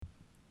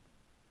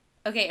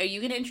Okay, are you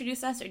going to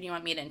introduce us or do you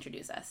want me to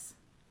introduce us?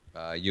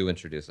 You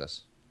introduce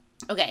us.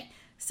 Okay,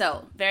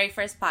 so very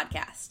first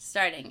podcast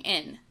starting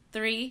in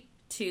three,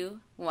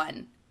 two,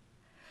 one.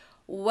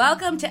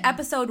 Welcome to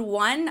episode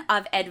 1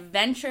 of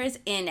Adventures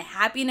in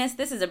Happiness.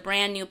 This is a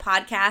brand new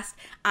podcast.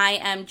 I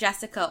am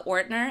Jessica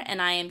Ortner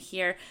and I am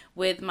here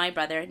with my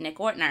brother Nick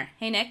Ortner.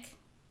 Hey, Nick.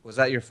 Was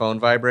that your phone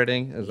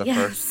vibrating? Is the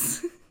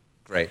first? Yes.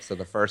 Great. So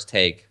the first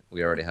take,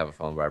 we already have a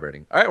phone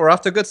vibrating. All right, we're off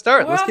to a good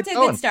start. We're Let's off keep to a good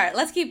going. start.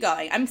 Let's keep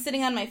going. I'm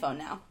sitting on my phone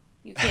now.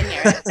 You can't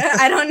hear it.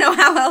 I don't know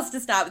how else to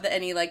stop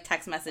any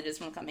text messages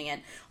from coming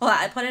in. Hold on,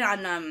 I put it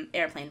on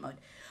airplane mode.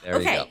 There you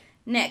Okay, go.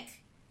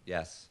 Nick,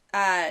 Yes.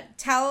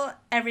 tell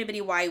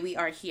everybody why we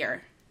are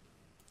here.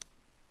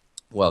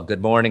 Well,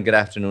 good morning, good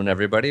afternoon,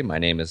 everybody. My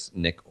name is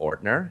Nick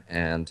Ortner,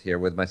 and here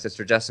with my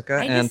sister Jessica.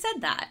 I and just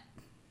said that.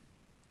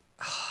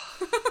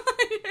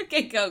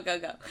 Okay, go.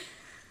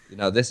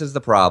 this is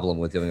the problem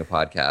with doing a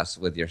podcast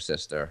with your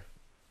sister.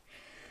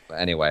 But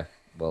anyway,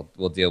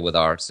 we'll deal with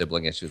our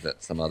sibling issues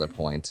at some other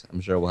point.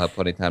 I'm sure we'll have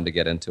plenty of time to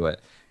get into it.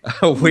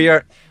 We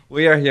are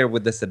here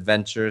with this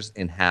Adventures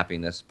in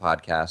Happiness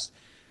podcast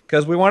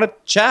because we want to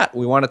chat,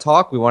 we want to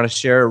talk, we want to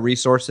share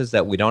resources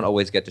that we don't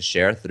always get to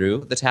share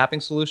through the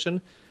Tapping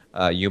Solution.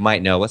 You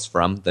might know us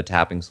from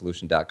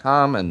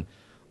thetappingsolution.com and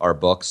our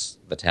books,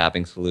 The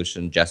Tapping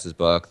Solution, Jess's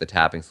book, The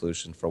Tapping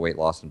Solution for Weight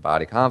Loss and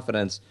Body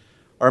Confidence,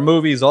 our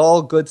movies,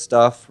 all good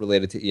stuff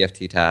related to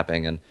EFT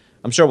tapping. And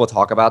I'm sure we'll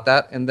talk about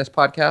that in this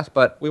podcast,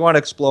 but we want to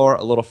explore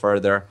a little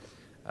further,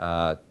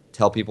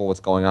 tell people what's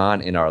going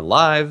on in our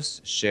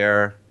lives,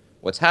 share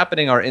what's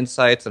happening, our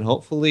insights, and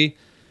hopefully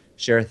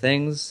share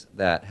things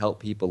that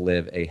help people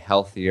live a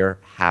healthier,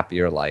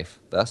 happier life,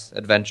 thus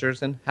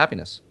adventures in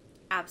happiness.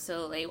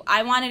 Absolutely.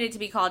 I wanted it to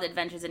be called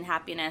Adventures in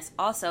Happiness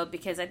also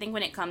because I think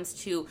when it comes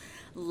to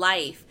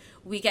life,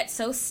 we get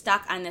so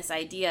stuck on this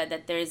idea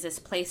that there's this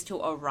place to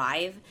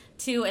arrive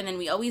to, and then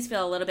we always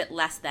feel a little bit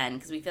less than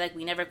because we feel like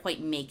we never quite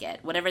make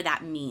it, whatever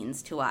that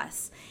means to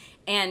us.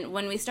 And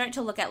when we start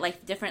to look at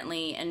life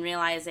differently and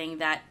realizing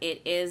that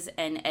it is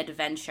an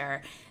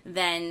adventure,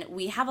 then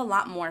we have a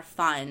lot more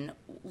fun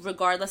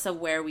regardless of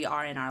where we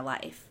are in our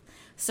life.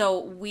 So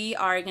we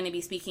are going to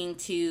be speaking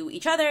to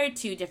each other,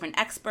 to different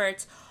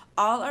experts,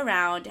 all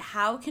around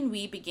how can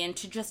we begin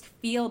to just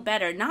feel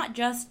better, not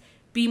just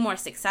be more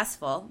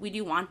successful. We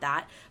do want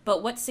that,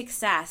 but what's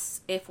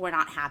success if we're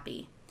not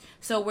happy?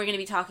 So we're going to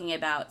be talking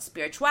about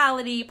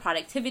spirituality,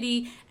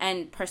 productivity,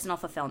 and personal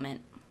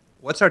fulfillment.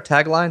 What's our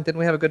tagline? Didn't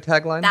we have a good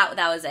tagline? That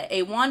was it.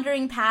 A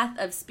wandering path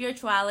of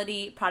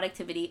spirituality,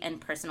 productivity,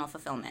 and personal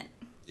fulfillment.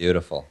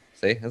 Beautiful.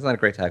 See, isn't that a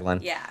great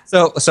tagline? Yeah.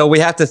 So we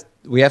have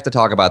to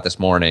talk about this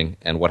morning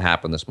and what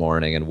happened this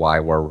morning and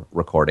why we're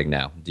recording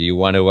now. Do you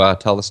want to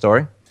tell the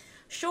story?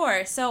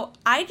 Sure. So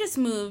I just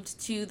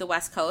moved to the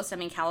West Coast.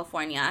 I'm in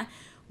California,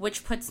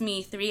 which puts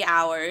me 3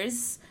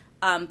 hours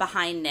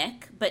behind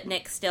Nick. But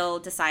Nick still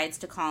decides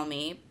to call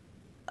me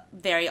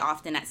very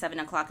often at 7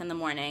 o'clock in the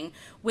morning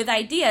with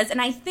ideas. And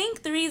I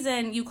think the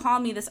reason you call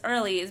me this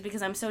early is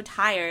because I'm so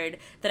tired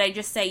that I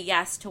just say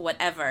yes to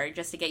whatever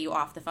just to get you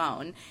off the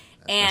phone.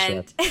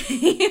 And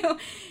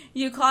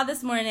you called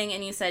this morning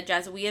and you said,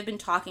 Jess, we have been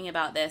talking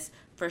about this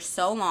for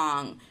so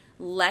long.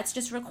 Let's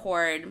just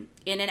record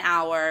in an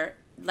hour.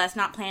 Let's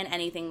not plan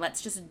anything.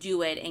 Let's just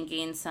do it and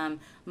gain some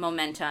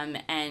momentum.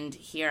 And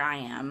here I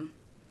am.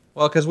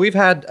 Well, because we've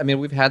had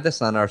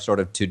this on our sort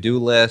of to-do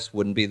list.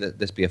 Wouldn't be that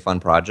this be a fun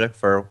project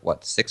for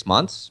 6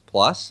 months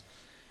plus?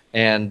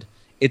 And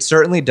it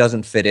certainly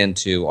doesn't fit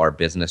into our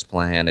business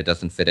plan. It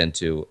doesn't fit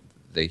into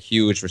the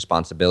huge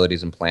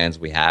responsibilities and plans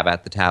we have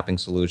at the Tapping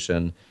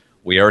Solution.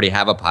 We already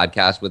have a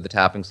podcast with the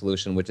Tapping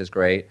Solution, which is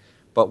great.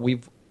 But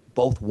we've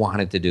both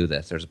wanted to do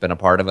this. There's been a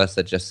part of us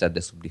that just said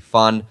this would be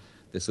fun.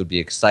 This would be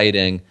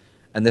exciting.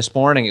 And this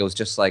morning, it was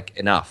just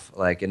enough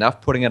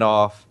putting it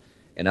off,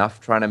 enough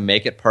trying to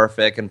make it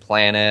perfect and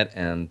plan it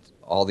and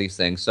all these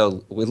things.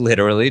 So we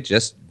literally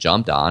just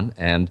jumped on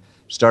and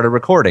started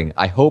recording.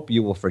 I hope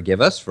you will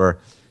forgive us for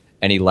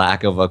any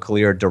lack of a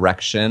clear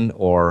direction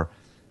or,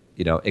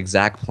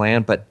 exact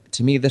plan. But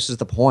to me, this is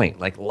the point.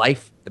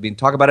 Life,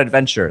 talk about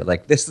adventure.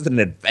 This is an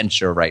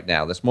adventure right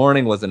now. This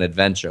morning was an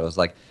adventure. It was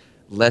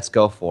let's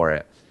go for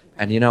it.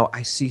 And,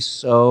 I see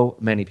so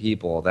many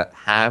people that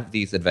have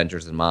these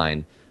adventures in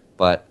mind,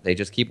 but they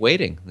just keep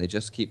waiting. They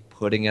just keep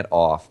putting it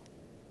off.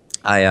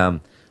 I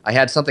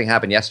had something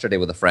happen yesterday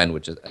with a friend,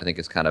 which I think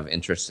is kind of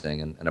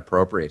interesting and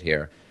appropriate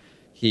here.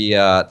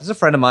 This is a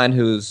friend of mine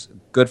who's a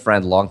good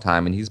friend, long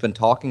time, and he's been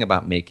talking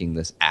about making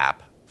this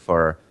app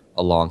for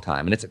a long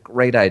time. And it's a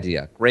great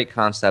idea, great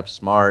concept,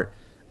 smart.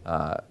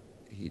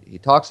 He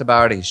talks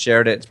about it. He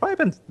shared it. It's probably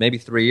been maybe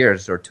 3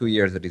 years or 2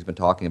 years that he's been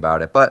talking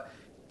about it. But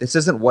this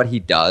isn't what he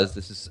does.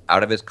 This is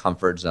out of his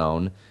comfort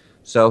zone.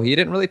 So he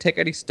didn't really take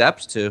any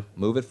steps to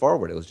move it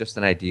forward. It was just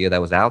an idea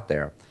that was out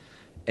there.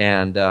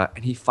 And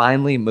he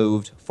finally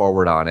moved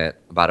forward on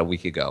it about a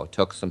week ago.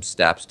 Took some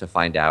steps to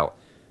find out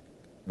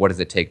what does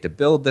it take to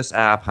build this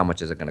app, how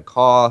much is it going to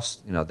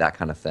cost, that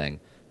kind of thing.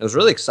 It was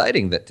really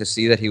exciting to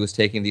see that he was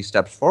taking these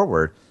steps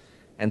forward.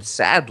 And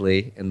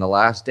sadly, in the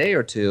last day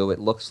or two, it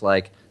looks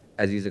like,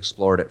 as he's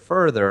explored it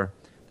further,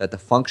 that the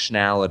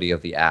functionality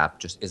of the app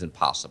just isn't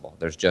possible.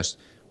 There's just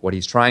what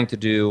he's trying to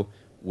do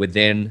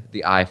within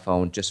the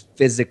iPhone just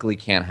physically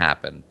can't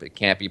happen. It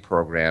can't be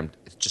programmed.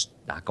 It's just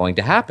not going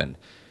to happen.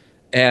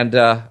 And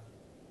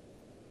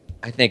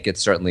I think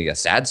it's certainly a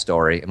sad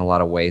story in a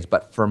lot of ways.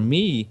 But for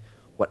me,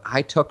 what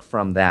I took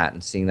from that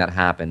and seeing that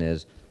happen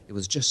is it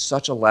was just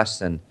such a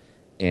lesson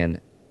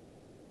in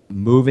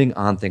moving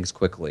on things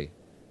quickly,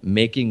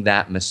 making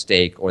that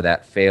mistake or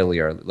that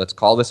failure. Let's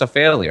call this a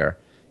failure.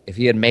 If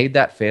he had made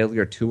that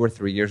failure 2 or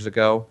 3 years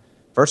ago,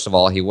 first of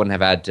all, he wouldn't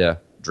have had to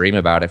dream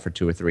about it for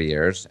 2 or 3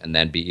 years and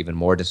then be even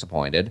more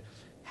disappointed.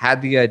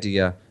 Had the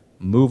idea,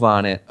 move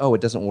on it. Oh,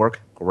 it doesn't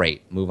work?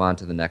 Great. Move on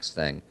to the next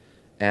thing.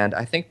 And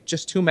I think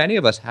just too many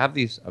of us have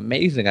these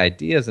amazing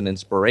ideas and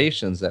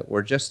inspirations that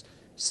we're just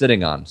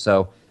sitting on.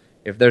 So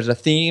if there's a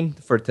theme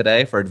for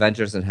today for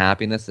Adventures in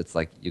Happiness, it's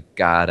like you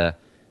gotta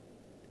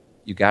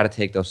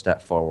take those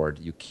steps forward.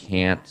 You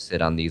can't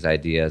sit on these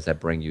ideas that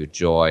bring you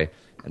joy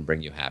and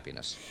bring you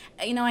happiness.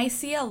 I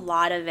see a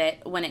lot of it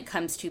when it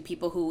comes to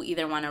people who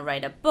either want to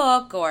write a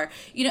book or,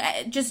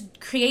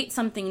 just create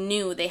something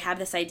new. They have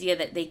this idea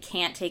that they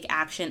can't take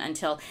action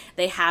until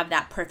they have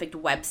that perfect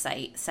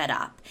website set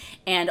up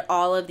and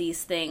all of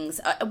these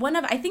things.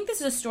 I think this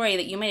is a story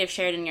that you might have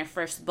shared in your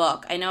first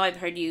book. I know I've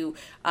heard you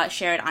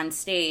share it on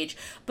stage,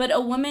 but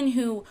a woman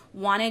who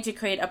wanted to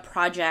create a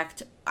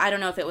project, I don't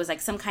know if it was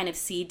like some kind of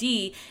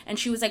CD, and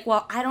she was like,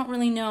 well, I don't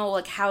really know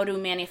like how to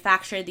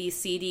manufacture these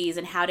CDs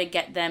and how to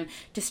get them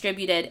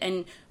distributed.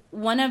 And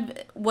one of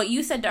what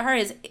you said to her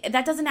is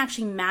that doesn't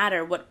actually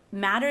matter. What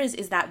matters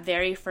is that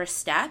very first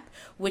step,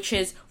 which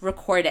is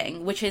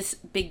recording, which is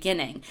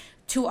beginning.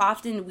 Too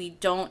often we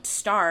don't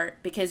start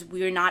because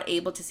we're not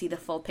able to see the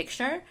full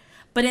picture.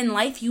 But in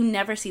life, you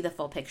never see the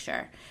full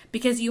picture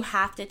because you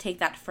have to take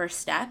that first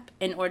step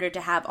in order to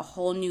have a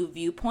whole new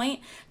viewpoint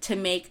to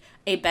make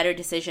a better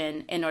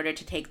decision in order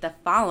to take the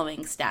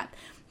following step.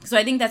 So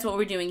I think that's what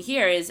we're doing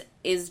here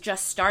is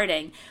just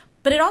starting.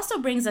 But it also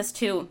brings us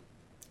to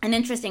an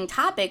interesting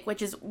topic,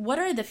 which is what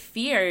are the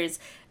fears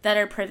that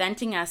are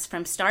preventing us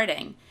from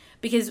starting?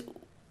 Because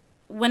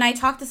when I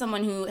talk to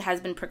someone who has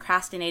been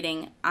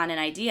procrastinating on an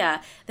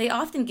idea, they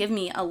often give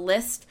me a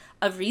list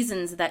of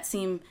reasons that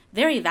seem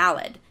very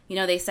valid.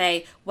 They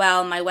say,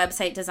 well, my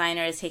website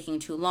designer is taking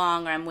too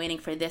long, or I'm waiting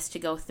for this to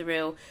go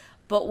through.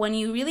 But when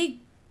you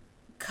really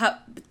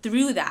cut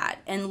through that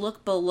and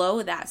look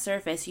below that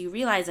surface, you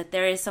realize that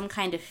there is some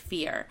kind of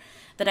fear.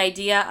 That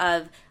idea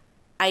of,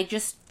 I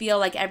just feel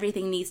like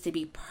everything needs to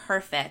be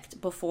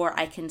perfect before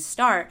I can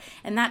start.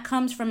 And that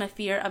comes from a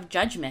fear of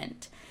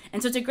judgment.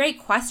 And so it's a great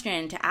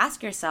question to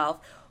ask yourself,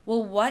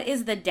 well, what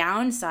is the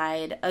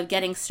downside of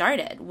getting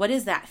started? What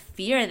is that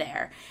fear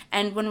there?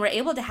 And when we're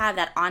able to have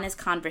that honest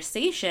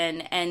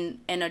conversation and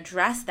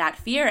address that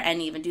fear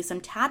and even do some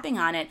tapping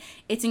on it,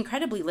 it's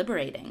incredibly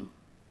liberating.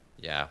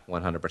 Yeah,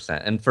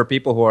 100%. And for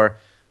people who are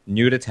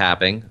new to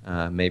tapping,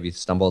 maybe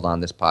stumbled on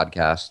this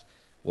podcast,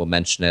 we'll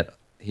mention it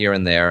here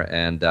and there.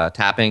 And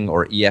tapping,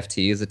 or EFT,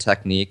 is a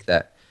technique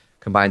that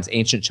combines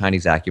ancient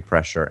Chinese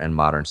acupressure and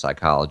modern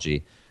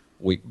psychology.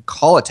 We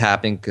call it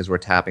tapping because we're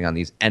tapping on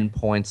these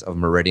endpoints of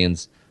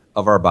meridians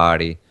of our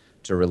body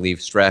to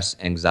relieve stress,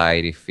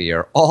 anxiety,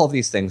 fear, all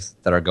these things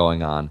that are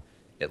going on.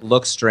 It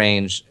looks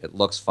strange, it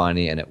looks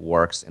funny, and it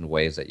works in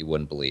ways that you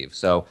wouldn't believe.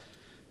 So,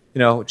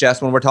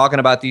 Jess, when we're talking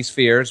about these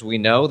fears, we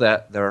know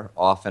that they're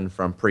often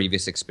from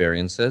previous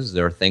experiences.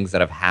 There are things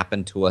that have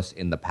happened to us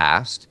in the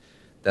past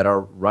that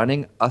are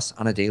running us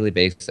on a daily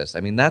basis. I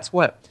mean, it's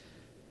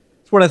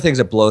one of the things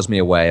that blows me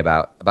away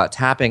about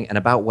tapping and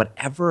about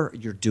whatever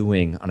you're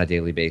doing on a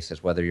daily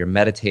basis, whether you're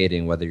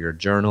meditating, whether you're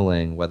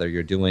journaling, whether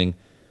you're doing,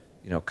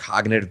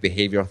 cognitive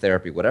behavioral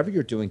therapy, whatever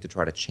you're doing to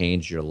try to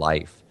change your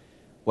life.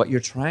 What you're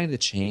trying to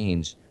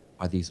change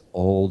are these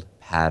old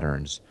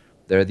patterns.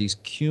 There are these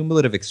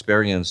cumulative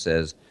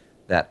experiences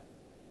that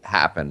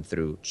happen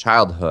through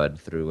childhood,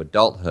 through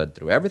adulthood,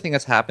 through everything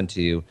that's happened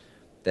to you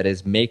that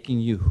is making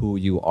you who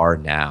you are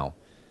now.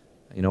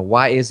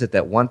 Why is it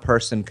that one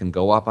person can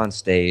go up on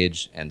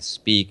stage and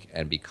speak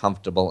and be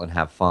comfortable and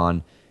have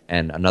fun,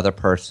 and another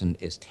person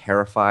is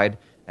terrified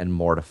and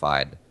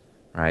mortified,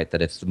 right?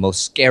 That it's the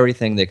most scary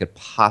thing they could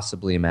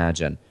possibly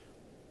imagine.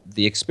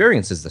 The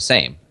experience is the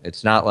same.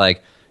 It's not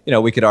like,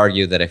 we could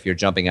argue that if you're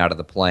jumping out of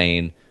the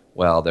plane,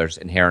 well, there's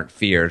inherent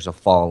fears of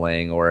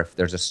falling, or if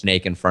there's a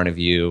snake in front of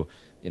you,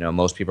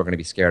 most people are going to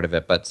be scared of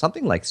it. But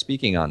something like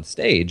speaking on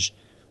stage,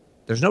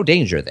 there's no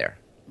danger there.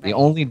 Right. The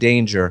only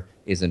danger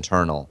is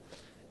internal.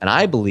 And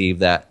I believe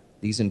that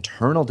these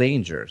internal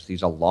dangers,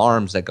 these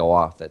alarms that go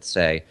off that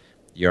say,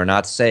 you're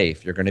not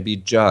safe, you're going to be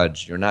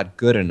judged, you're not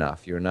good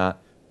enough, you're not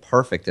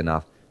perfect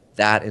enough,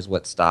 that is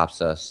what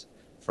stops us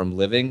from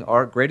living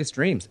our greatest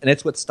dreams. And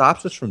it's what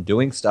stops us from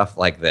doing stuff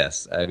like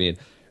this. I mean,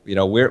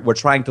 we're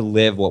trying to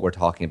live what we're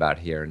talking about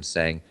here and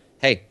saying,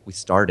 hey, we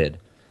started.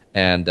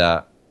 And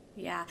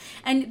Yeah.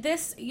 And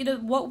this,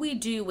 what we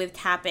do with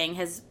tapping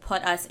has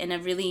put us in a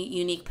really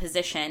unique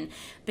position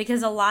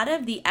because a lot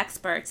of the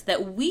experts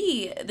that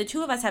the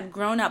two of us have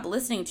grown up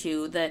listening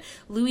to, the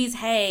Louise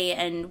Hay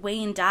and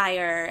Wayne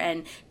Dyer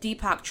and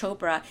Deepak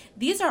Chopra,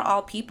 these are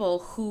all people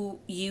who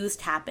use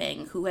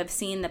tapping, who have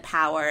seen the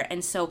power.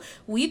 And so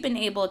we've been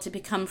able to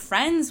become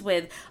friends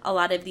with a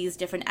lot of these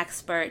different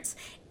experts.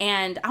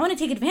 And I want to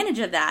take advantage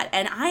of that.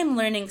 And I'm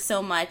learning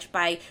so much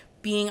by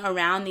being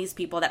around these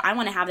people that I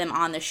want to have them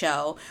on the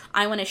show.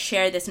 I want to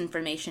share this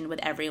information with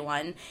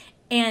everyone.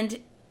 And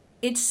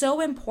it's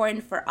so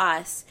important for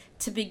us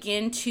to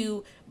begin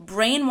to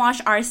brainwash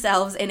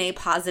ourselves in a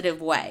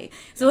positive way.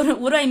 So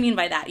what do I mean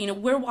by that?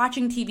 We're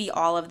watching TV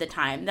all of the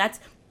time.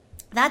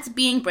 That's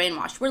being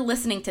brainwashed. We're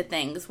listening to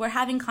things. We're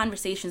having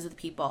conversations with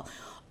people.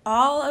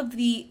 All of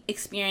the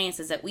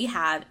experiences that we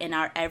have in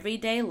our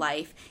everyday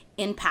life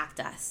impact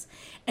us.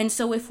 And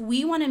so if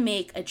we want to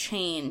make a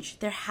change,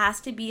 there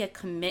has to be a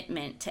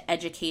commitment to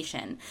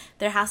education.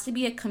 There has to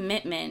be a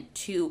commitment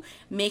to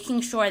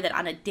making sure that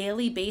on a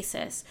daily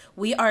basis,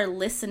 we are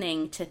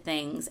listening to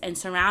things and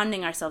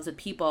surrounding ourselves with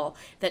people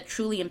that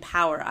truly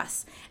empower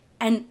us.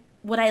 And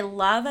what I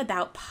love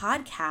about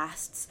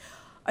podcasts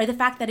are the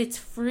fact that it's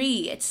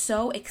free. It's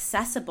so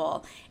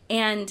accessible.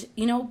 And,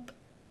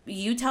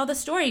 you tell the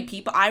story,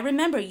 people. I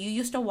remember you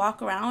used to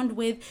walk around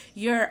with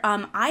your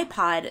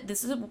iPod.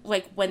 This is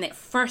like when it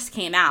first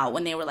came out,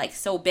 when they were like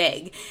so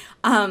big,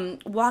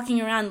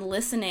 walking around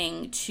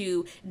listening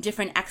to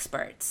different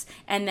experts.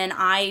 And then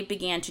I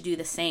began to do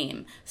the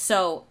same.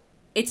 So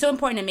it's so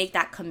important to make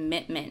that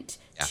commitment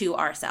to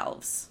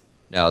ourselves.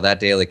 No, that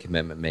daily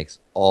commitment makes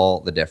all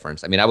the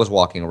difference. I mean, I was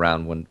walking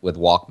around with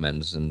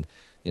Walkmans and,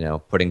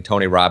 putting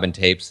Tony Robbins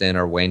tapes in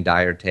or Wayne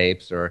Dyer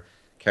tapes or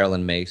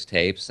Carolyn Myss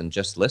tapes and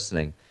just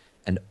listening.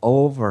 And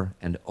over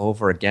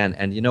again.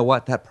 And you know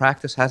what? That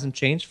practice hasn't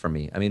changed for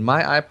me. I mean,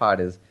 my iPod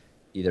is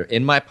either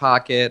in my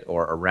pocket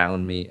or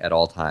around me at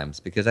all times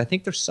because I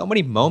think there's so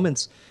many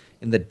moments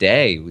in the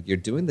day. You're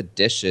doing the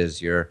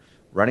dishes, you're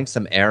running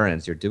some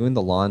errands, you're doing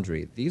the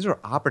laundry. These are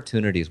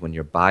opportunities when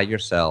you're by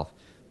yourself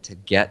to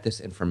get this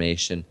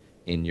information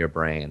in your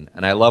brain.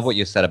 And I love what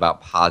you said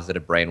about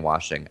positive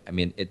brainwashing. I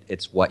mean,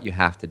 it's what you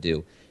have to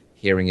do,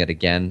 hearing it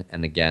again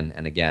and again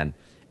and again.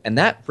 And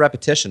that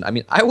repetition, I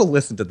mean, I will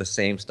listen to the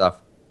same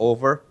stuff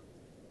over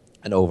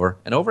and over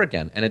and over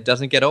again, and it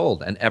doesn't get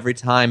old. And every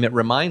time it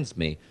reminds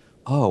me,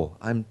 oh,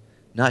 I'm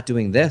not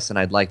doing this, and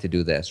I'd like to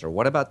do this, or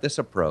what about this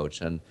approach?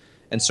 And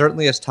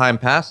certainly as time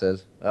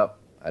passes, oh,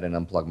 I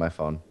didn't unplug my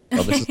phone.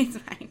 Oh,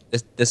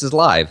 this is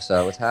live,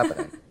 so it's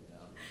happening.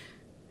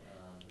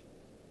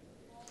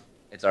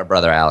 It's our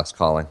brother Alex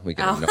calling. We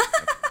can.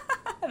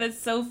 That's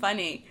so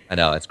funny. I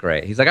know, it's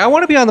great. He's like, I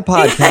want to be on the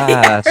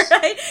podcast. Yeah,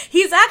 right?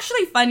 He's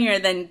actually funnier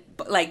than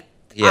us.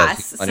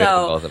 He's funnier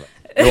than both of us.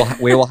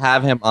 We will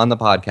have him on the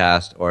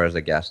podcast or as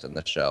a guest in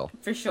the show.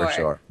 For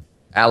sure.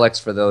 Alex,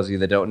 for those of you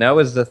that don't know,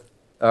 is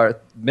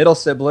our middle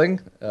sibling.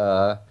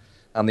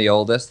 I'm the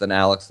oldest, then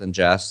Alex, then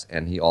Jess,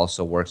 and he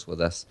also works with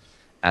us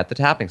at the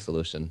Tapping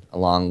Solution,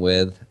 along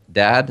with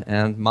Dad,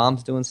 and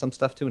Mom's doing some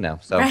stuff too now.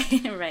 So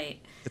right.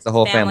 It's a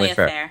whole family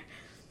affair.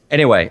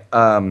 Anyway,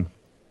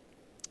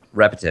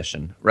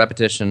 repetition,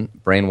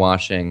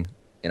 brainwashing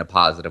in a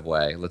positive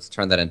way. Let's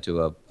turn that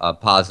into a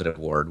positive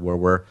word where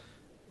we're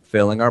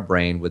filling our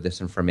brain with this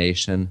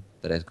information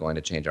that is going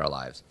to change our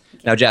lives.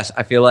 Okay. Now, Jess,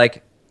 I feel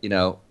like,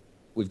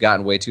 we've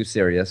gotten way too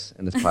serious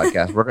in this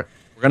podcast. We're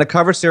going to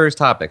cover serious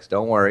topics.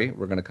 Don't worry.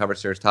 We're going to cover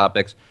serious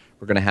topics.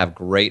 We're going to have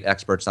great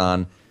experts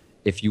on.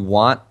 If you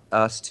want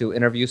us to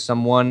interview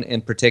someone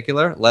in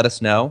particular, let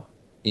us know.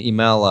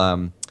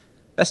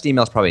 Best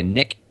email is probably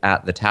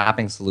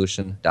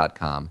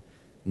nick@thetappingsolution.com.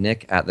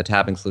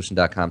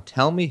 nick@thetappingsolution.com.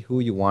 Tell me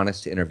who you want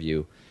us to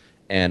interview.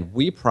 And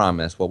we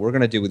promise what we're going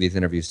to do with these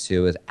interviews,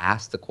 too, is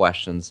ask the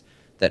questions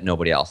that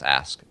nobody else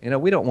asks.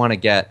 We don't want to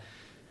get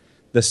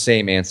the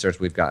same answers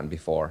we've gotten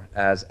before.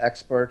 As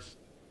experts...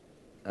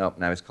 Oh,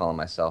 now he's calling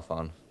my cell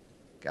phone.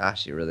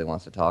 Gosh, he really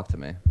wants to talk to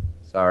me.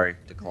 Sorry,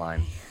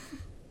 decline.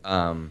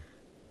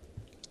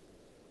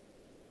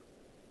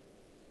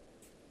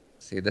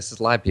 See, this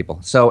is live, people.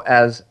 So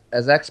as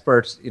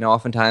experts,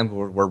 oftentimes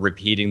we're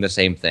repeating the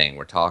same thing.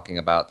 We're talking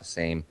about the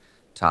same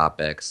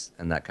topics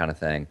and that kind of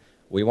thing.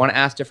 We want to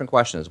ask different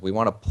questions. We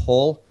want to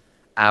pull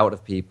out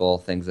of people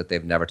things that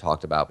they've never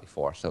talked about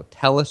before. So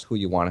tell us who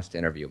you want us to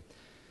interview.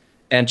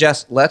 And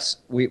Jess,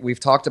 we've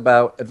talked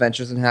about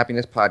Adventures in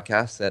Happiness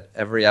podcast, that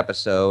every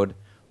episode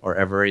or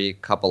every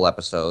couple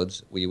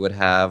episodes, we would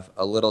have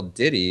a little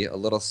ditty, a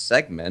little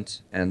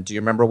segment. And do you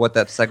remember what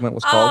that segment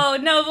was called? Oh,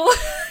 no.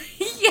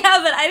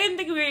 Yeah, but I didn't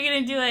think we were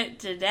going to do it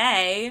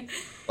today.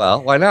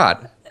 Well, why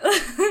not?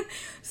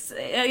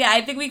 Yeah,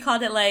 I think we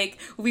called it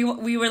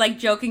we were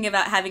joking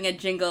about having a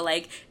jingle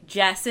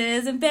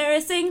Jess's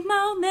embarrassing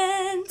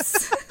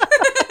moments.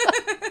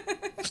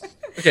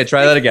 Okay,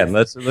 try that again.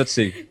 Let's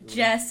see.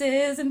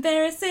 Jess's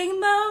embarrassing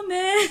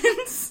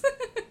moments.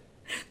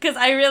 Because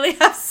I really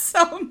have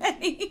so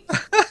many.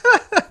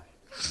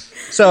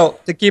 So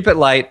to keep it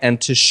light and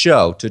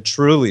to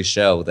truly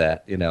show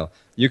that,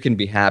 you can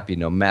be happy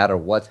no matter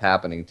what's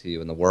happening to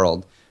you in the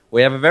world,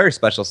 we have a very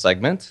special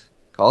segment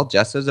called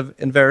Jess's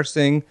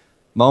Embarrassing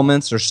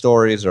Moments or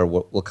Stories, or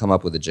we'll come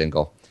up with a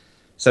jingle.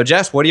 So,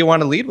 Jess, what do you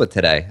want to lead with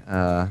today?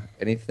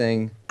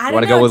 Anything? You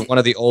want to go with one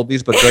of the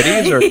oldies but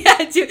goodies? Or?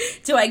 Yeah,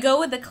 do I go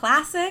with the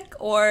classic,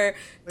 or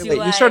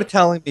you started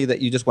telling me that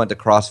you just went to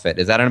CrossFit.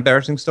 Is that an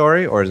embarrassing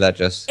story, or is that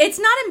just...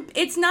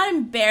 It's not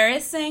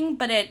embarrassing,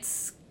 but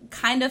it's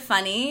kind of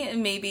funny. It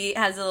maybe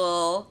has a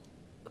little...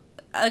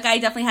 Like, I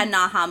definitely had an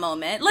aha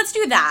moment. Let's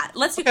do that.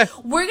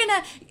 We're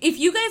gonna, if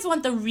you guys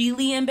want the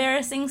really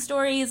embarrassing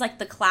stories, like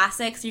the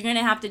classics, you're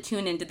gonna have to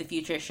tune into the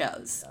future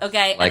shows,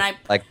 okay?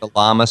 Like the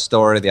llama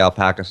story, the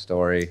alpaca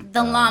story.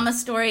 The llama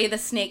story, the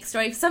snake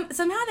story.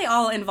 Somehow they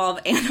all involve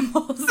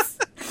animals.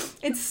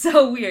 It's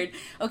so weird.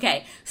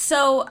 Okay,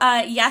 so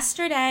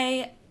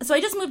yesterday, so I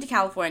just moved to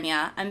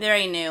California. I'm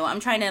very new. I'm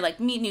trying to,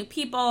 meet new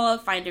people,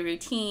 find a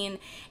routine.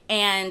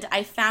 And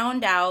I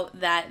found out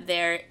that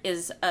there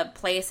is a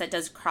place that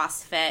does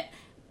CrossFit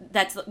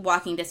that's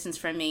walking distance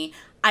from me.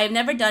 I've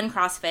never done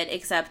CrossFit,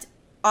 except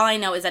all I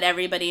know is that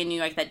everybody in New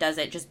York that does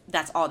it,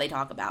 that's all they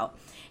talk about.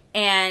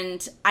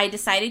 And I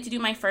decided to do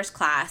my first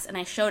class, and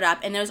I showed up,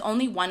 and there was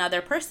only one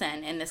other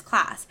person in this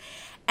class.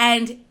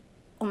 And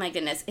oh my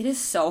goodness, it is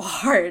so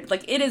hard.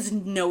 It is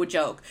no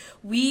joke.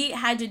 We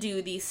had to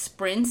do these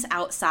sprints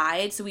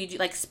outside. So we do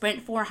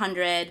sprint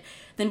 400,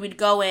 then we'd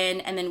go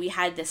in, and then we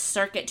had this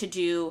circuit to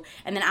do.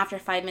 And then after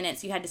 5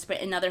 minutes, you had to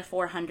sprint another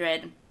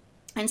 400.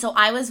 And so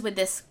I was with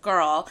this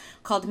girl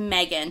called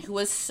Megan, who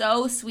was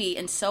so sweet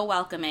and so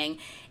welcoming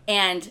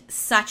and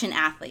such an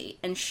athlete.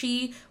 And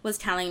she was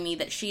telling me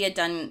that she had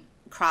done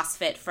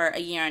CrossFit for a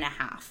year and a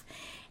half.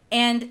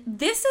 And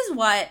this is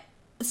what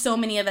so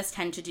many of us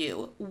tend to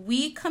do.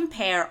 We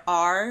compare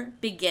our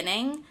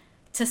beginning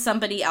to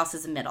somebody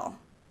else's middle.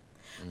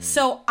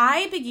 So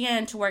I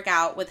began to work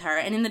out with her,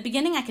 and in the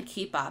beginning I could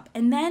keep up,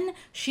 and then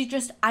she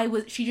just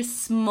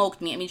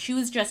smoked me. I mean,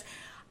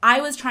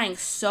 I was trying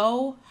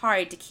so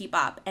hard to keep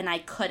up, and I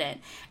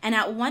couldn't. And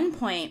at one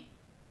point,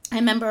 I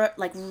remember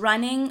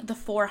running the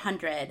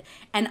 400,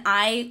 and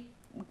I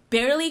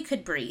barely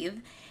could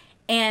breathe.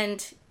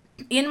 And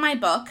in my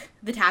book,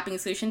 The Tapping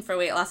Solution for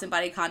Weight Loss and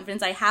Body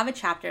Confidence, I have a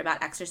chapter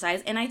about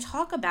exercise, and I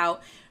talk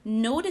about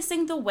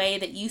noticing the way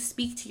that you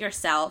speak to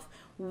yourself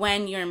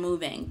when you're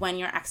moving, when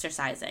you're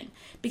exercising.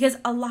 Because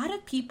a lot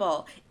of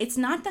people, it's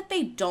not that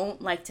they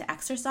don't like to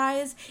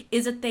exercise,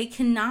 is that they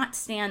cannot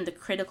stand the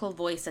critical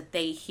voice that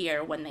they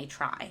hear when they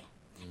try.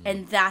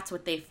 And that's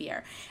what they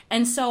fear.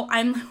 And so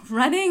I'm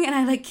running, and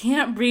I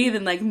can't breathe,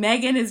 and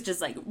Megan is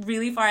just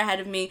really far ahead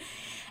of me.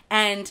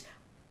 And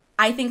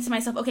I think to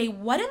myself, okay,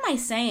 what am I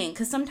saying?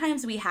 Because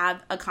sometimes we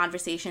have a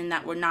conversation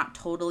that we're not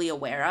totally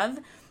aware of.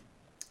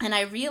 And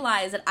I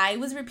realized that I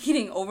was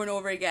repeating over and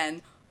over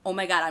again, oh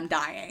my God, I'm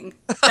dying.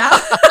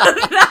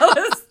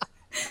 That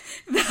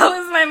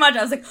was my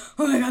mantra. I was like,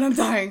 oh my God, I'm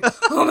dying.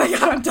 Oh my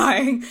God, I'm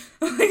dying.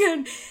 Oh my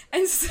God.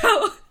 And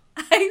so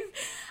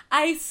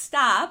I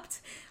stopped.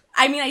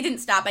 I mean, I didn't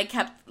stop. I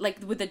kept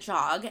with a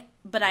jog,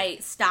 but I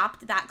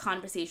stopped that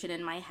conversation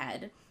in my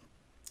head,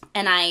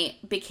 and I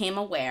became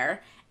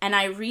aware. And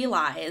I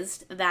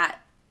realized that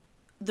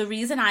the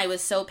reason I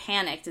was so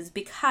panicked is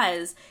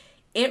because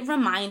it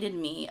reminded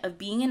me of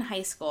being in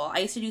high school. I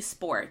used to do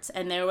sports,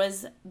 and there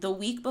was the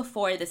week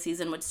before the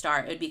season would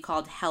start, it would be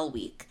called Hell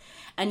Week.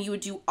 And you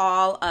would do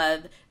all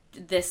of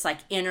this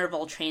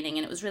interval training,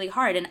 and it was really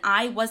hard. And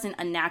I wasn't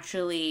a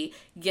naturally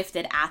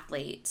gifted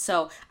athlete.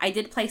 So I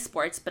did play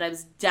sports, but I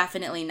was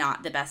definitely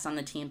not the best on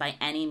the team by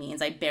any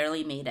means. I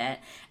barely made it.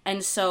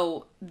 And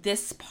so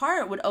this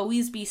part would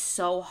always be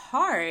so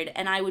hard,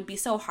 and I would be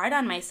so hard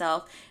on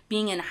myself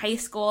being in high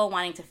school,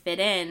 wanting to fit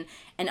in,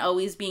 and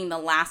always being the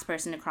last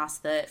person to cross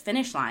the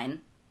finish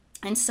line.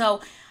 And so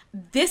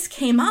this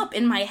came up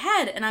in my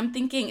head, and I'm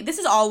thinking, this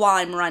is all while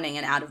I'm running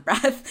and out of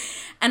breath.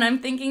 And I'm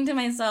thinking to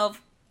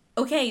myself,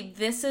 okay,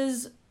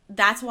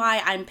 that's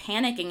why I'm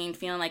panicking and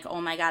feeling like,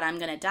 oh my God, I'm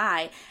going to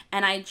die.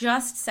 And I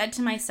just said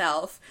to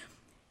myself,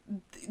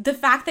 the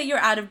fact that you're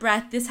out of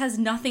breath, this has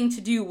nothing to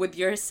do with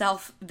your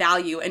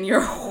self-value and your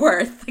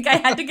worth. I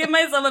had to give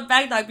myself a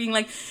back talk being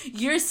like,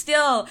 you're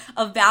still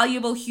a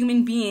valuable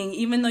human being,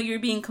 even though you're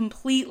being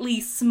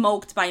completely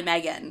smoked by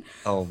Megan.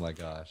 Oh my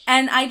gosh.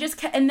 And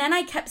then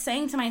I kept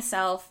saying to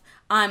myself,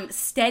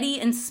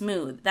 steady and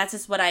smooth. That's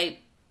just what I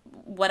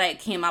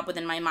came up with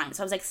in my mind.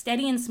 So I was like,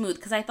 steady and smooth,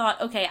 because I thought,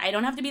 okay, I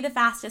don't have to be the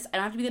fastest, I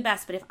don't have to be the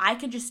best, but if I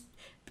could just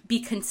be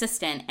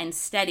consistent and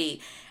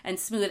steady and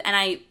smooth. And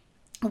I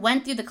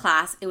went through the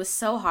class. It was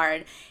so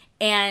hard,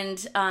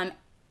 and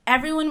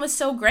everyone was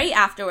so great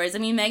afterwards. I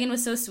mean, Megan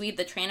was so sweet,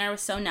 the trainer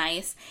was so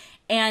nice,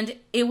 and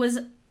it was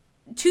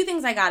two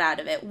things I got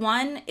out of it.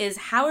 One is,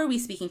 how are we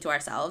speaking to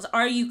ourselves?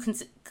 Are you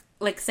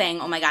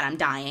saying, oh my God, I'm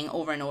dying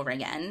over and over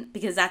again?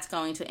 Because that's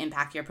going to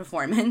impact your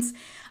performance.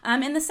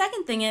 And the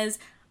second thing is,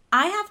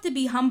 I have to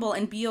be humble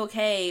and be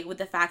okay with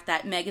the fact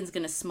that Megan's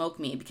going to smoke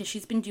me, because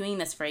she's been doing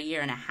this for a year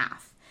and a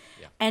half.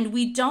 Yeah. And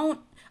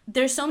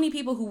there's so many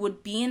people who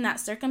would be in that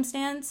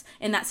circumstance,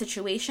 in that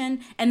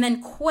situation, and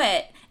then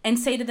quit and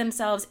say to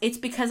themselves, it's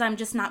because I'm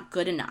just not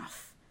good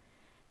enough.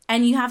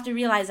 And you have to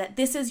realize that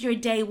this is your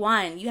day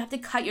one. You have to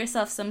cut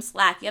yourself some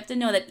slack. You have to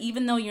know that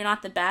even though you're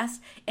not the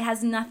best, it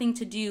has nothing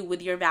to do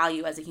with your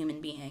value as a human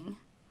being.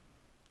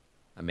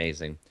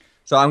 Amazing.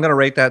 So I'm going to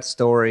rate that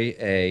story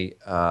a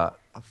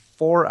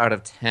 4 out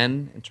of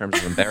 10 in terms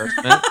of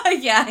embarrassment.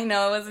 Yeah, I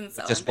know. It wasn't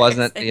so It just embarrassing.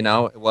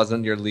 wasn't, it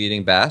wasn't your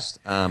leading best.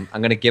 I'm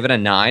going to give it a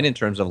 9 in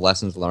terms of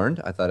lessons learned.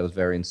 I thought it was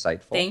very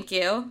insightful. Thank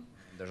you.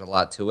 There's a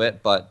lot to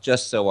it, but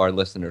just so our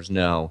listeners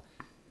know,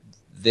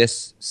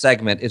 this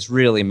segment is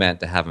really meant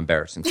to have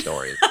embarrassing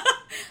stories.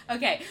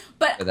 Okay,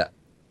 but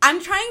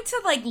I'm trying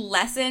to like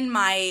lessen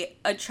my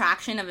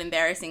attraction of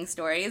embarrassing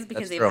stories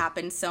because they've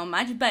happened so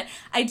much. But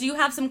I do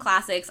have some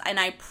classics,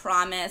 and I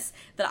promise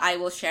that I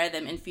will share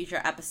them in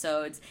future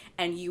episodes,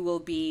 and you will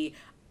be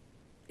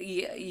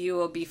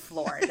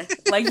floored.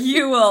 Like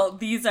you will.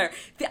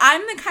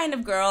 I'm the kind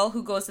of girl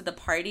who goes to the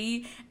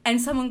party and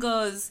someone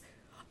goes,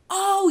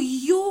 "Oh,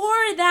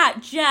 you're that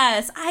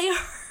Jess. I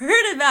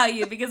heard about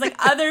you," because like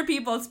other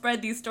people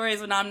spread these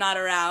stories when I'm not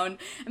around.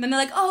 And then they're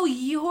like, "Oh,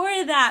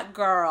 you're that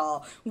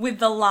girl with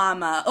the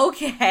llama."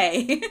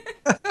 Okay.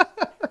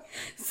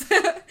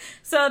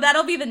 So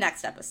that'll be the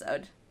next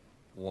episode.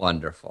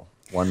 Wonderful.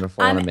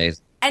 Wonderful and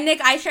amazing. And Nick,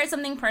 I shared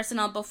something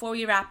personal before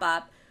we wrap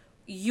up.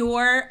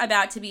 You're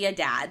about to be a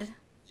dad.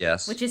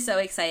 Yes. Which is so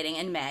exciting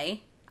in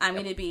May. I'm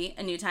going to be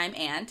a new time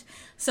aunt.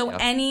 So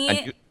A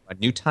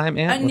new time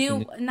aunt?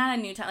 Not a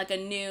new time,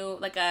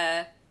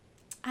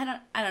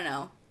 I don't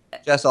know.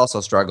 Jess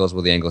also struggles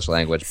with the English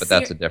language, but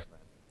that's a different.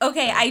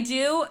 Okay, I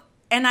do,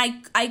 and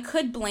I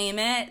could blame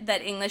it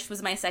that English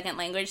was my second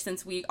language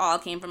since we all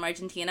came from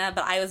Argentina,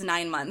 but I was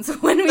 9 months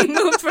when we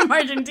moved from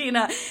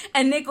Argentina,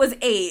 and Nick was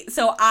 8.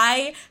 So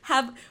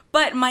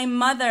but my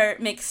mother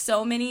makes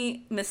so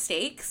many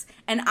mistakes,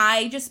 and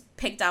I just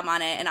picked up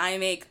on it, and I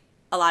make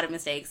a lot of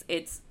mistakes.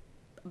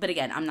 But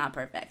again, I'm not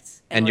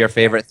perfect. And your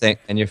favorite thing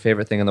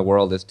in the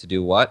world is to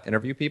do what?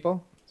 Interview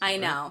people? I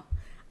know.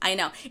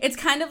 It's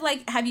kind of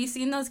like, have you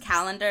seen those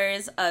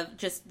calendars of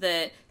just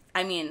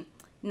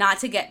not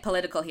to get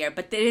political here,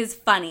 but it is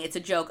funny. It's a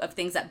joke of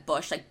things that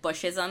like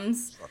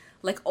Bushisms,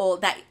 like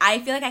old, that I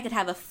feel like I could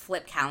have a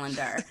flip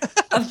calendar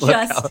of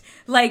just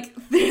like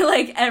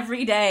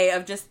every day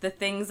of just the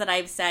things that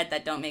I've said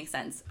that don't make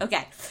sense.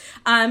 Okay.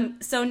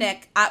 So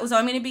Nick, so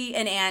I'm going to be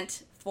an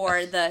aunt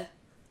for the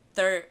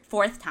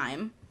fourth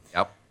time.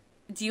 Yep.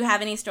 Do you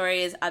have any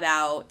stories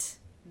about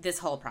this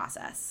whole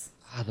process?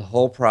 The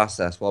whole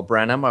process. Well,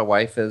 Brenna, my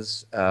wife,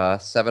 is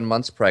 7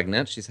 months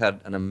pregnant. She's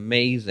had an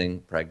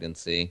amazing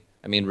pregnancy.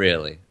 I mean,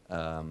 really.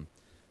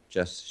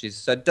 She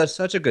does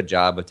such a good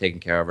job of taking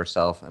care of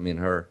herself. I mean,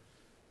 her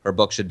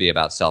book should be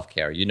about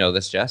self-care. You know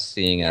this, Jess,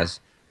 seeing as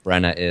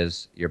Brenna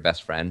is your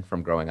best friend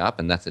from growing up,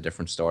 and that's a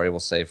different story we'll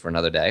save for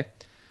another day.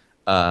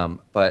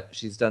 But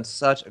she's done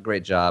such a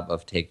great job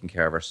of taking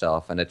care of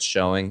herself, and it's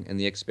showing in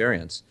the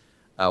experience.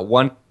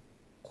 One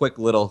quick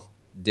little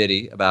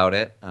ditty about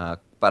it.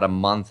 About a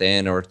month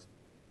in or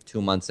 2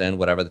 months in,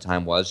 whatever the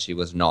time was, she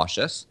was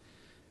nauseous,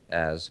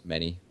 as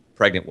many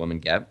pregnant women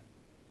get,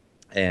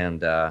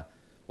 and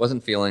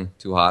wasn't feeling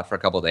too hot for a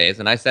couple of days.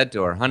 And I said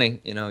to her, "Honey,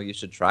 you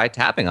should try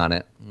tapping on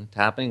it.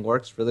 Tapping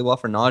works really well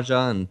for nausea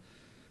and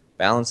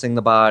balancing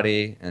the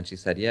body." And she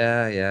said,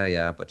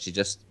 yeah, but she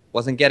just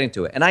wasn't getting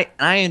to it. And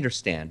I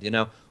understand,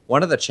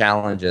 one of the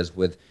challenges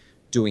with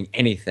doing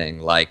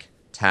anything like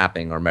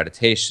tapping or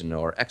meditation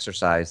or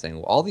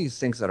exercising, all these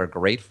things that are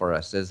great for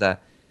us, is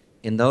that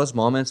in those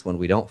moments when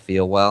we don't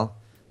feel well,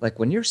 like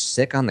when you're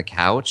sick on the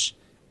couch,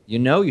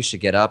 you should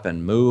get up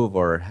and move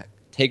or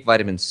take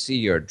vitamin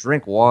C or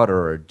drink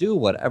water or do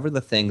whatever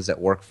the things that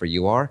work for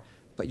you are,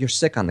 but you're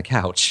sick on the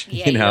couch.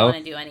 Yeah, you don't want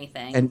to do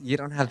anything. And you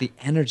don't have the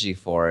energy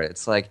for it.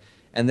 It's like,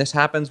 and this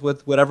happens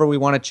with whatever we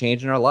want to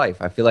change in our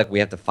life. I feel like we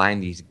have to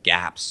find these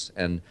gaps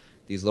and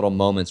these little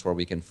moments where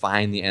we can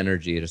find the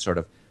energy to sort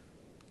of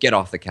get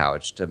off the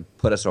couch, to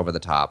put us over the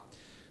top.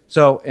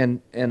 So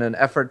in an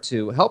effort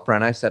to help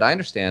Brenna, I said, I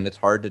understand it's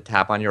hard to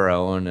tap on your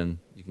own and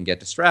you can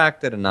get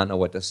distracted and not know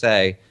what to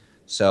say.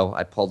 So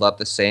I pulled up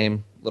the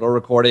same little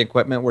recording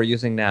equipment we're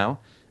using now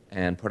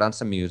and put on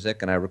some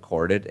music, and I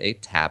recorded a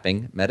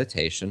tapping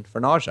meditation for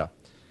nausea.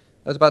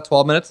 It was about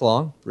 12 minutes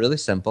long, really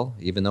simple,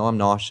 even though I'm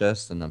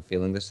nauseous and I'm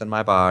feeling this in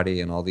my body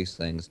and all these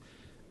things.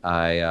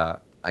 I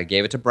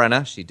gave it to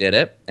Brenna. She did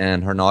it,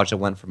 and her nausea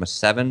went from a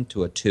 7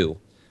 to a 2.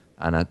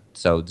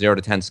 So 0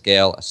 to 10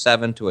 scale, a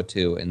 7 to a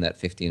 2 in that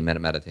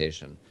 15-minute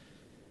meditation.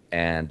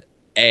 And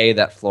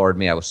that floored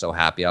me. I was so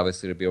happy,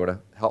 obviously, to be able to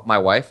help my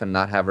wife and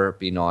not have her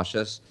be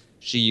nauseous.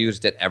 She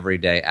used it every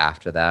day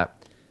after that.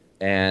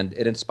 And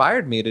it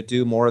inspired me to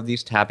do more of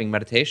these tapping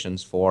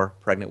meditations for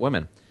pregnant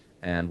women.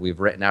 And we've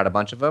written out a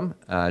bunch of them.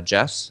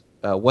 Jess,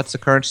 what's the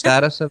current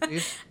status of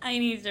these? I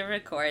need to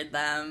record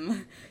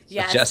them.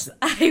 Yes, Jess,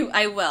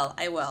 I will.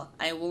 I will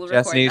record them.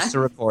 Jess needs to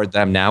record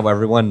them. Now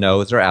everyone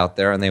knows they're out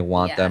there and they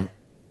want them.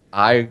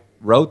 I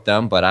wrote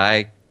them, but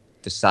I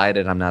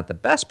decided I'm not the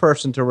best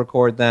person to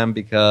record them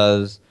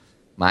because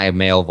my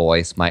male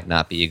voice might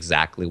not be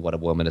exactly what a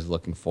woman is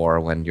looking for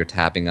when you're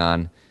tapping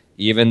on,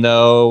 even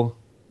though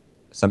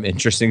some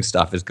interesting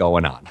stuff is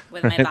going on.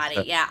 With my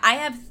body, yeah. I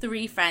have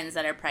 3 friends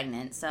that are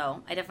pregnant,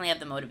 so I definitely have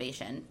the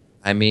motivation.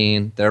 I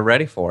mean, they're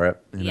ready for it,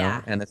 you Yeah.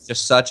 know? And it's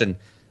just such a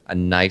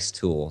nice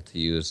tool to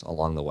use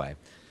along the way.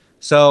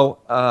 So,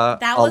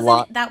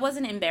 that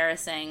wasn't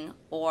embarrassing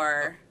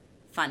or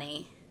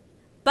funny,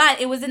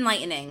 but it was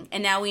enlightening,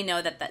 and now we know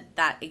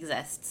that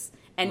exists.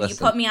 And Listen.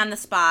 You put me on the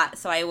spot,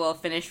 so I will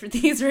finish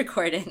these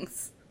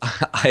recordings.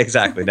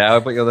 Exactly. Now I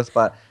put you on the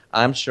spot.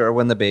 I'm sure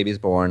when the baby's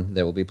born,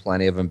 there will be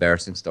plenty of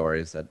embarrassing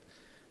stories that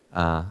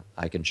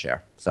I can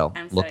share. So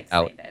I'm so look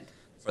out excited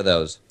for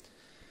those.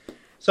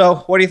 So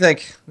what do you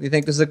think? Do you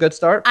think this is a good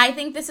start? I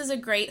think this is a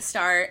great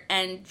start.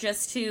 And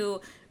just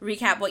to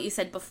recap what you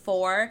said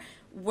before,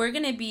 we're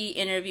going to be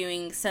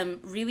interviewing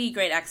some really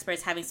great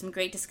experts, having some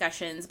great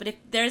discussions. But if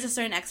there's a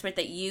certain expert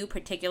that you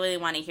particularly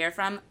want to hear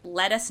from,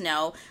 let us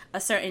know.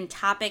 A certain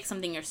topic,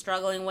 something you're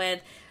struggling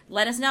with,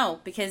 let us know,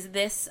 because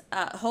this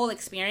whole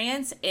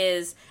experience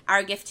is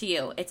our gift to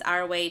you. It's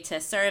our way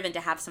to serve and to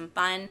have some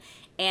fun,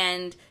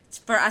 and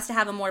for us to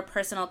have a more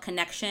personal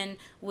connection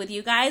with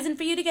you guys, and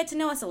for you to get to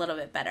know us a little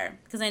bit better.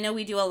 Because I know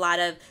we put a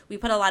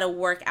lot of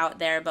work out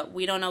there, but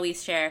we don't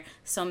always share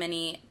so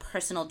many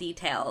personal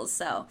details.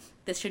 So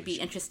this should be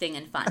interesting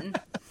and fun.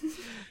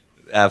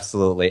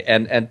 Absolutely.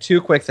 And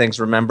 2 quick things.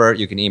 Remember,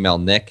 you can email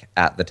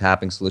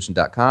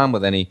nick@thetappingsolution.com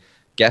with any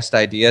guest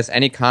ideas,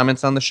 any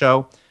comments on the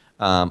show.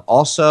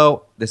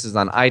 Also, this is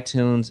on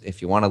iTunes.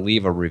 If you want to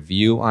leave a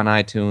review on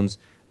iTunes,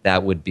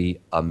 that would be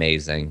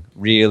amazing.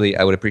 Really,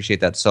 I would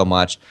appreciate that so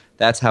much.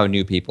 That's how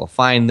new people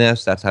find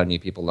this. That's how new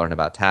people learn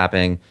about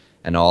tapping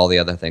and all the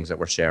other things that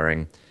we're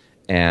sharing.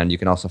 And you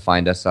can also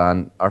find us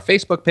on our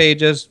Facebook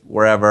pages,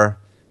 wherever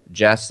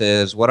Jess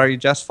is. What are you,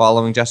 Jess?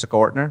 Following Jessica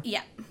Ortner?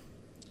 Yeah.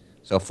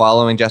 So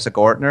following Jessica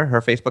Ortner,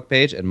 her Facebook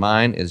page, and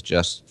mine is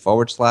just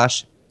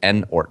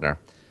 /N Ortner.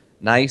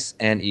 Nice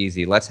and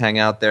easy. Let's hang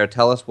out there.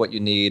 Tell us what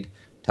you need.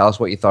 Tell us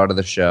what you thought of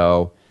the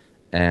show.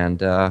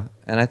 And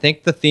I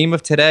think the theme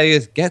of today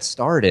is get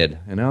started.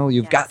 You know,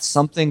 you've got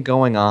something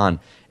going on.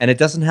 And it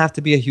doesn't have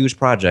to be a huge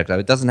project.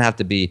 It doesn't have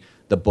to be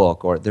the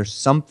book, or there's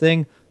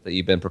something that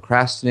you've been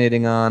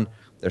procrastinating on.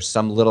 There's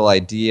some little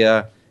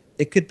idea.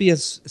 It could be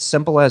as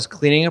simple as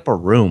cleaning up a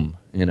room,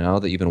 you know,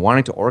 that you've been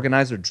wanting to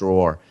organize a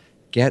drawer.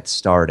 Get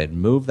started.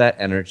 Move that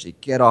energy.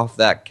 Get off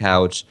that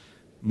couch.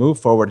 Move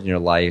forward in your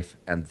life.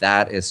 And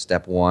that is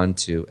step 1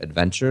 to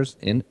adventures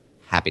in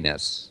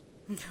happiness.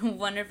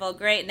 Wonderful.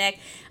 Great, Nick.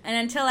 And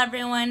until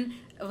everyone...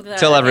 See? We're keeping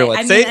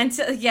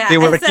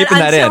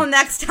that in. Until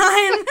next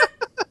time.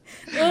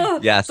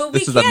 Ugh, yes, but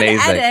this is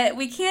amazing.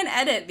 We can't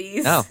edit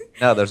these. No,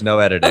 there's no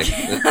editing.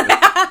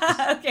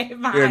 Okay,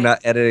 fine. We're not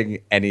editing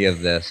any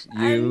of this.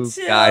 You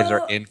guys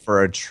are in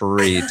for a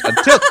treat.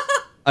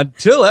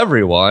 Until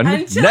everyone.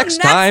 Next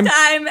time,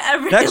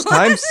 everyone. Next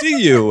time,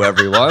 see you,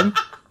 everyone.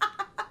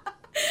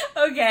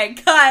 Okay,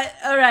 cut.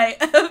 All right.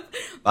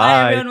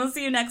 Bye, everyone. We'll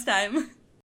see you next time.